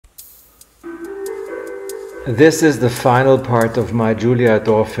This is the final part of my Giulia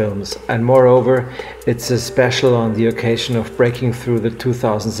door films, and moreover, it's a special on the occasion of breaking through the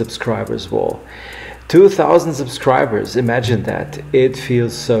 2000 subscribers wall. 2000 subscribers, imagine that, it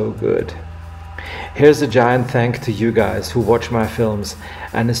feels so good. Here's a giant thank to you guys who watch my films,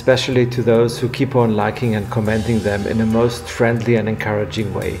 and especially to those who keep on liking and commenting them in a most friendly and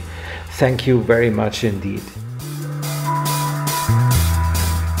encouraging way. Thank you very much indeed.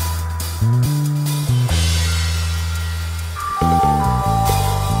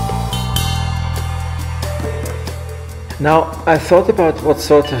 Now, I thought about what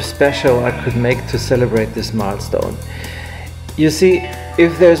sort of special I could make to celebrate this milestone. You see,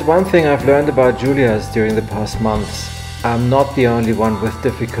 if there's one thing I've learned about Giulia's during the past months, I'm not the only one with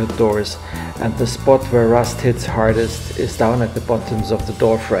difficult doors, and the spot where rust hits hardest is down at the bottoms of the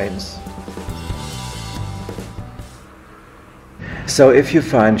door frames. So if you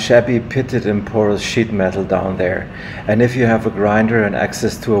find shabby, pitted and porous sheet metal down there, and if you have a grinder and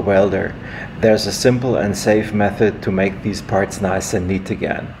access to a welder, there's a simple and safe method to make these parts nice and neat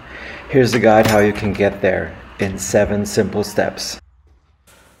again. Here's a guide how you can get there in 7 simple steps.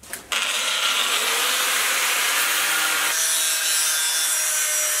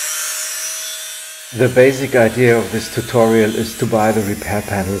 The basic idea of this tutorial is to buy the repair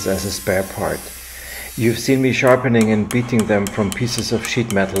panels as a spare part. You've seen me sharpening and beating them from pieces of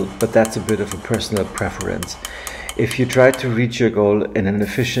sheet metal, but that's a bit of a personal preference. If you try to reach your goal in an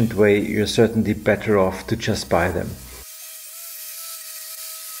efficient way, you're certainly better off to just buy them.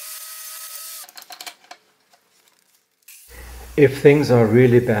 If things are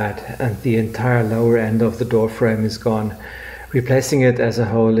really bad and the entire lower end of the door frame is gone, replacing it as a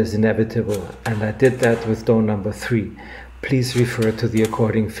whole is inevitable, and I did that with door number 3. Please refer to the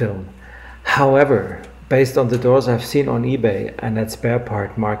according film. However, based on the doors I've seen on eBay and at spare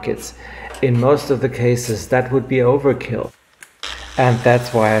part markets, in most of the cases that would be overkill. And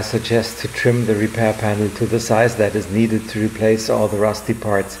that's why I suggest to trim the repair panel to the size that is needed to replace all the rusty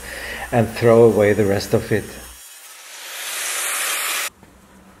parts and throw away the rest of it.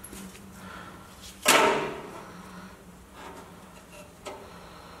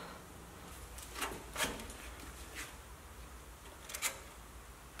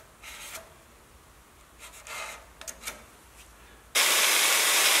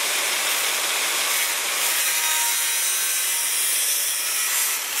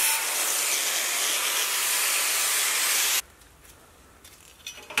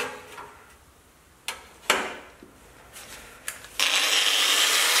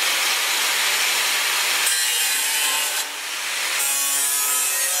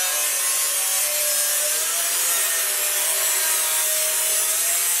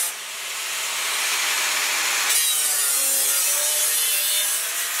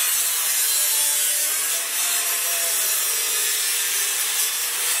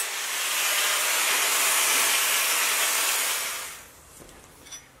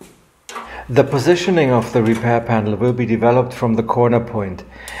 The positioning of the repair panel will be developed from the corner point.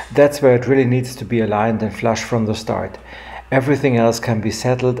 That's where it really needs to be aligned and flush from the start. Everything else can be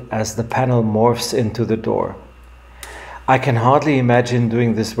settled as the panel morphs into the door. I can hardly imagine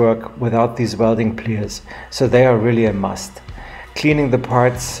doing this work without these welding pliers, so they are really a must. Cleaning the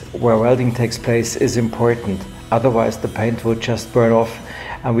parts where welding takes place is important, otherwise the paint will just burn off,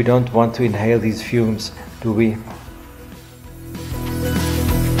 and we don't want to inhale these fumes, do we?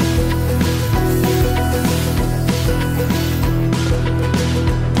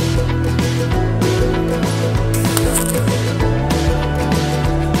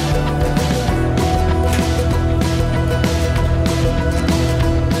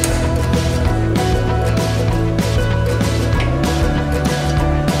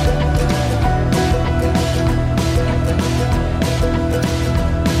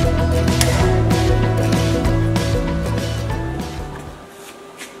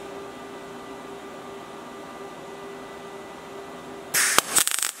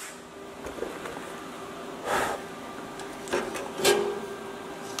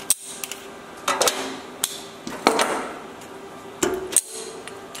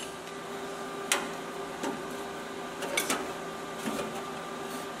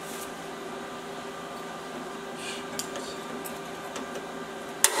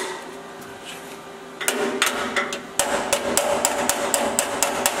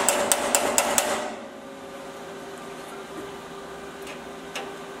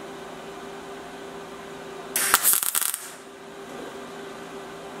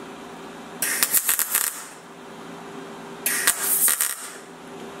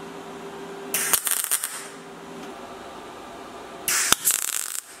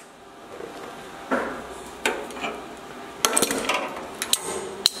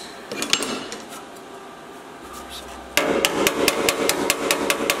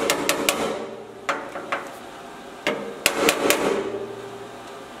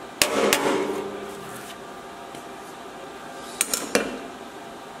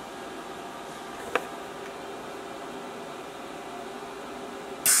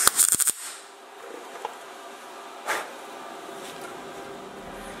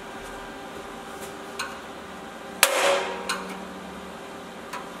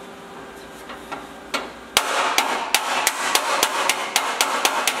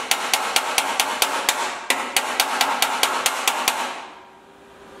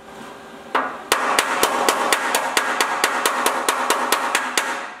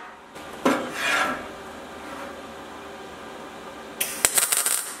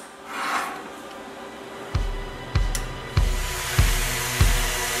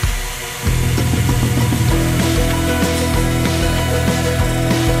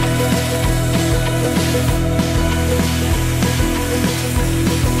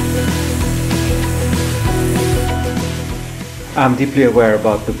 I'm deeply aware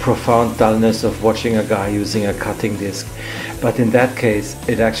about the profound dullness of watching a guy using a cutting disc, but in that case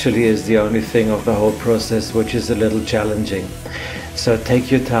it actually is the only thing of the whole process which is a little challenging. So take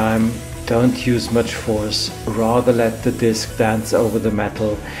your time, don't use much force, rather let the disc dance over the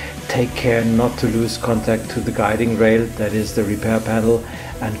metal. Take care not to lose contact to the guiding rail, that is the repair panel,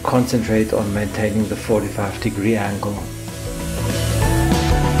 and concentrate on maintaining the 45-degree angle.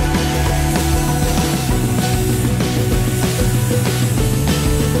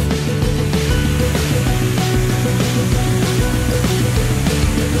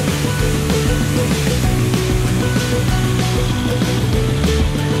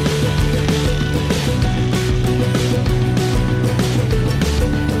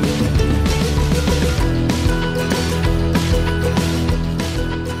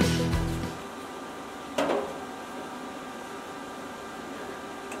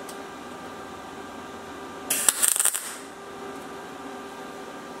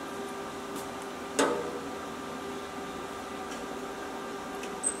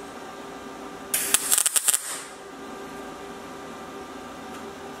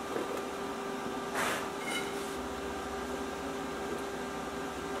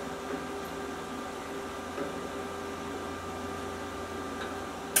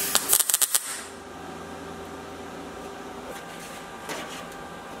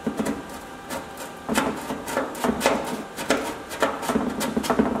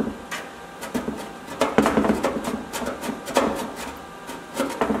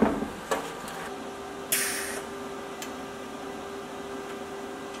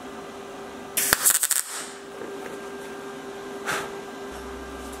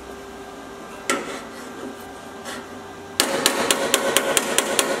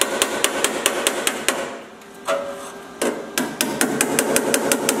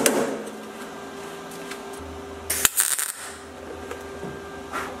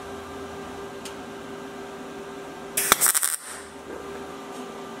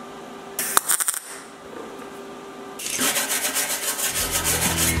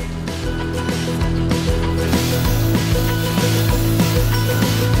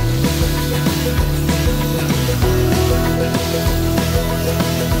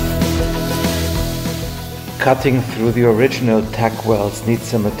 Cutting through the original tack welds needs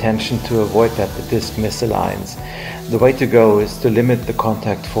some attention to avoid that the disc misaligns. The way to go is to limit the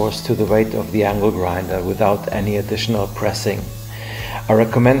contact force to the weight of the angle grinder without any additional pressing. I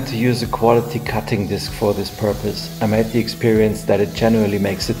recommend to use a quality cutting disc for this purpose. I made the experience that it genuinely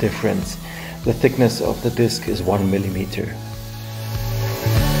makes a difference. The thickness of the disc is 1 millimeter.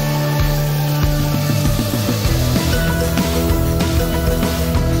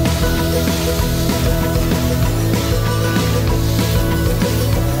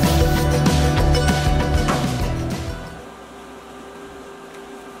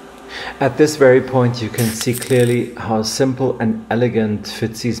 At this very point you can see clearly how simple and elegant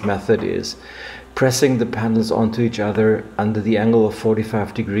Fitzee's method is. Pressing the panels onto each other under the angle of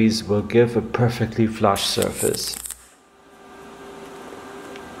 45 degrees will give a perfectly flush surface.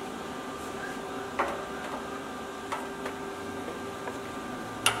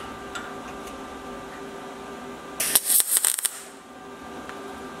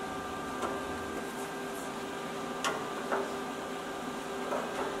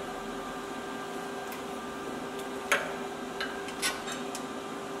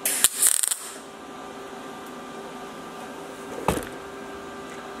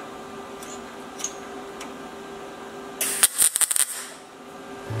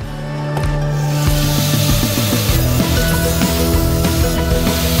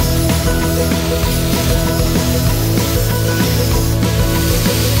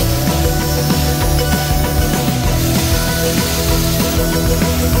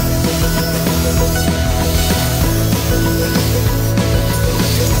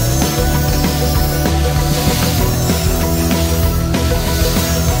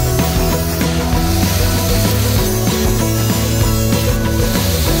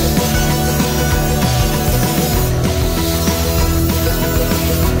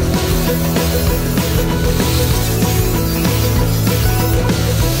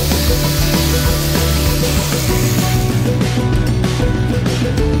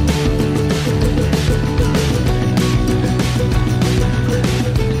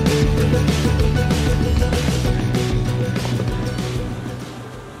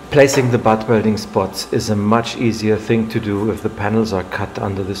 Placing the butt welding spots is a much easier thing to do if the panels are cut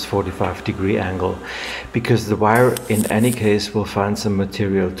under this 45-degree angle, because the wire in any case will find some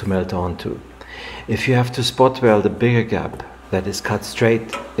material to melt onto. If you have to spot weld a bigger gap, that is cut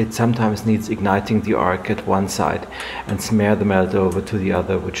straight, it sometimes needs igniting the arc at one side and smear the melt over to the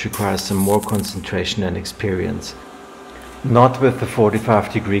other, which requires some more concentration and experience. Not with the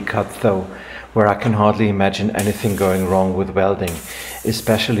 45-degree cut though, where I can hardly imagine anything going wrong with welding,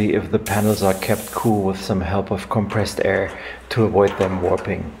 especially if the panels are kept cool with some help of compressed air to avoid them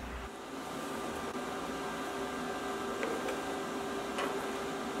warping.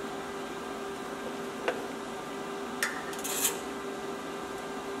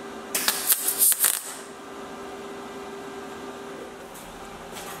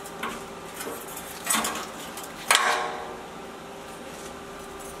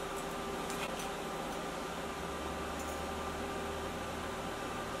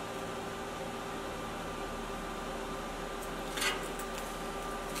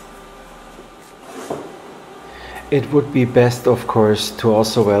 It would be best, of course, to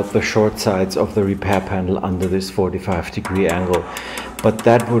also weld the short sides of the repair panel under this 45-degree angle, but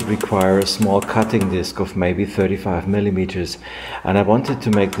that would require a small cutting disc of maybe 35 millimeters, and I wanted to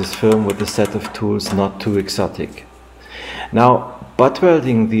make this film with a set of tools not too exotic. Now, butt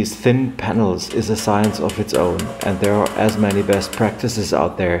welding these thin panels is a science of its own, and there are as many best practices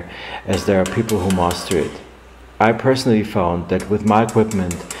out there as there are people who master it. I personally found that with my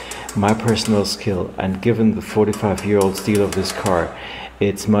equipment, my personal skill, and given the 45-year-old steel of this car,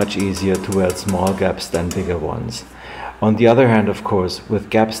 it's much easier to weld small gaps than bigger ones. On the other hand, of course, with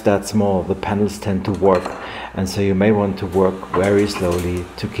gaps that small, the panels tend to warp, and so you may want to work very slowly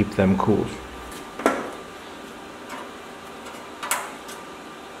to keep them cool.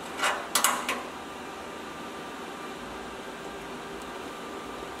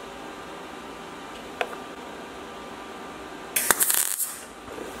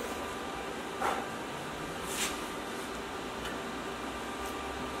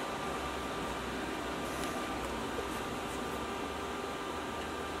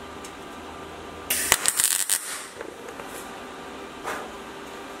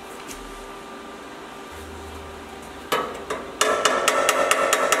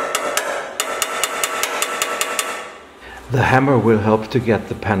 The hammer will help to get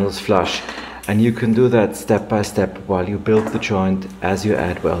the panels flush, and you can do that step by step while you build the joint as you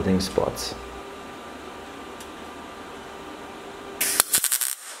add welding spots.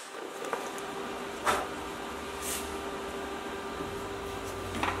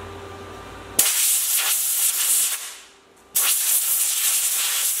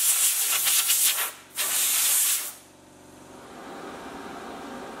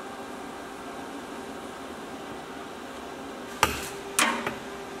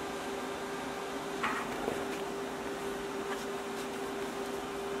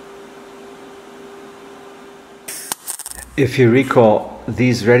 If you recall,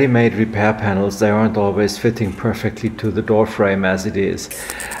 these ready-made repair panels, they aren't always fitting perfectly to the door frame as it is.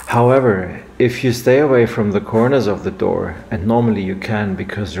 However, if you stay away from the corners of the door, and normally you can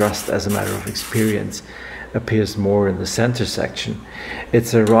because rust, as a matter of experience, appears more in the center section,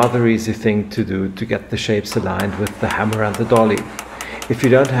 it's a rather easy thing to do to get the shapes aligned with the hammer and the dolly. If you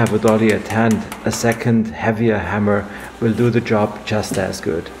don't have a dolly at hand, a second, heavier hammer will do the job just as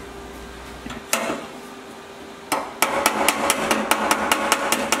good.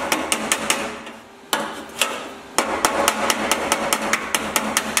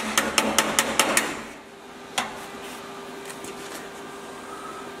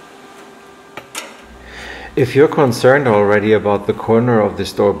 If you're concerned already about the corner of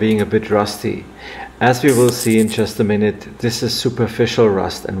this door being a bit rusty, as we will see in just a minute, this is superficial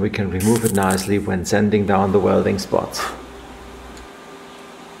rust and we can remove it nicely when sanding down the welding spots.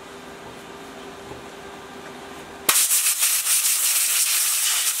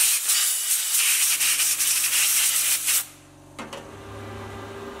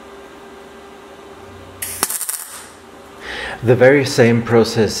 The very same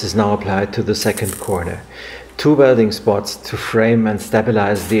process is now applied to the second corner. 2 welding spots to frame and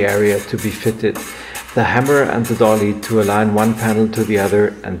stabilize the area to be fitted, the hammer and the dolly to align one panel to the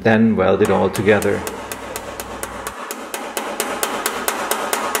other, and then weld it all together.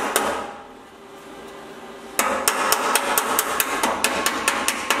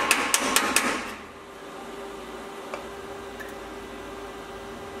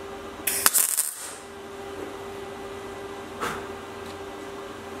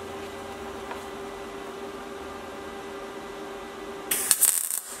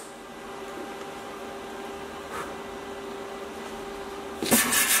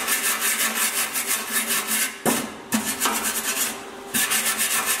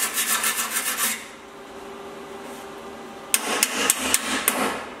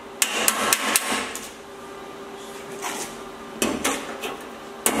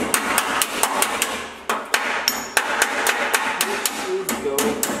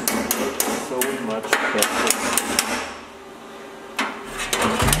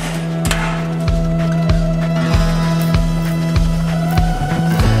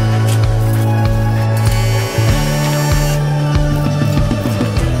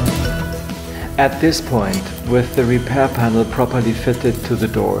 At this point, with the repair panel properly fitted to the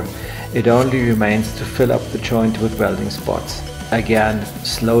door, it only remains to fill up the joint with welding spots. Again,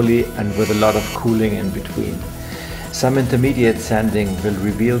 slowly and with a lot of cooling in between. Some intermediate sanding will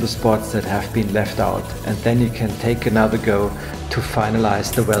reveal the spots that have been left out, and then you can take another go to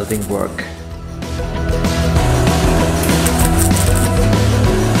finalize the welding work.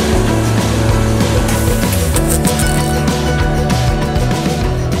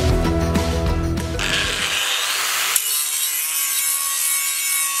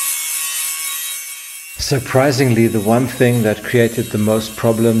 Surprisingly, the one thing that created the most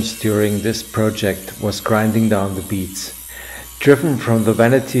problems during this project was grinding down the beads. Driven from the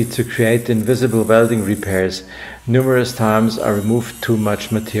vanity to create invisible welding repairs, numerous times I removed too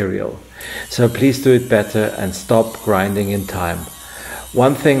much material. So please do it better and stop grinding in time.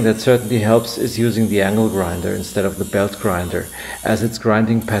 One thing that certainly helps is using the angle grinder instead of the belt grinder, as its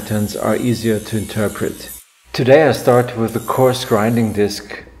grinding patterns are easier to interpret. Today I start with the coarse grinding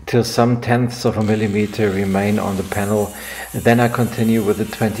disc till some tenths of a millimeter remain on the panel. Then I continue with the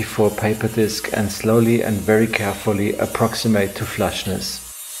 24 paper disc and slowly and very carefully approximate to flushness.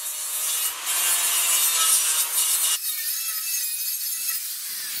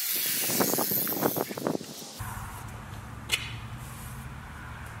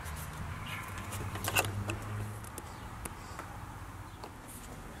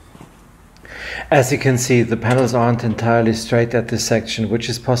 As you can see, the panels aren't entirely straight at this section, which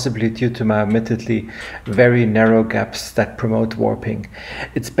is possibly due to my admittedly very narrow gaps that promote warping.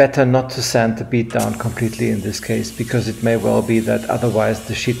 It's better not to sand the bead down completely in this case, because it may well be that otherwise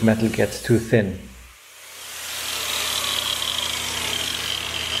the sheet metal gets too thin.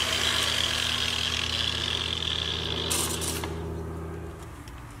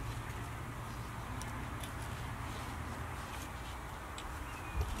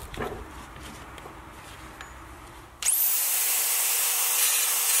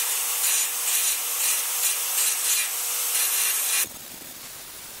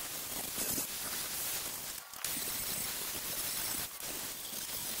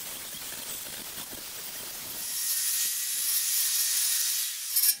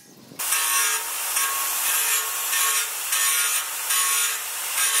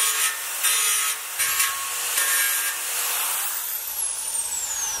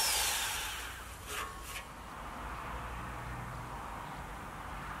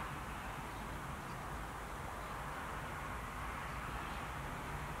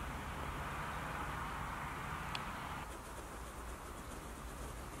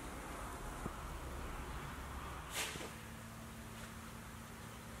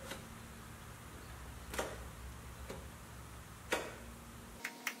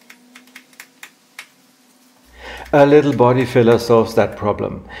 A little body filler solves that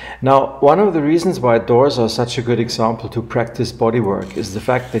problem. Now, one of the reasons why doors are such a good example to practice bodywork is the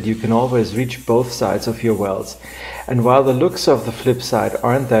fact that you can always reach both sides of your welds. And while the looks of the flip side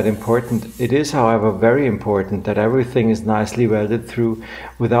aren't that important, it is, however, very important that everything is nicely welded through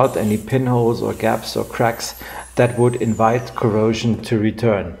without any pinholes or gaps or cracks that would invite corrosion to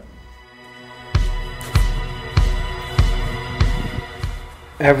return.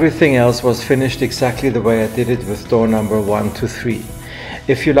 Everything else was finished exactly the way I did it with door number 1 to 3.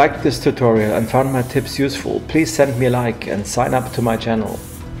 If you liked this tutorial and found my tips useful, please send me a like and sign up to my channel.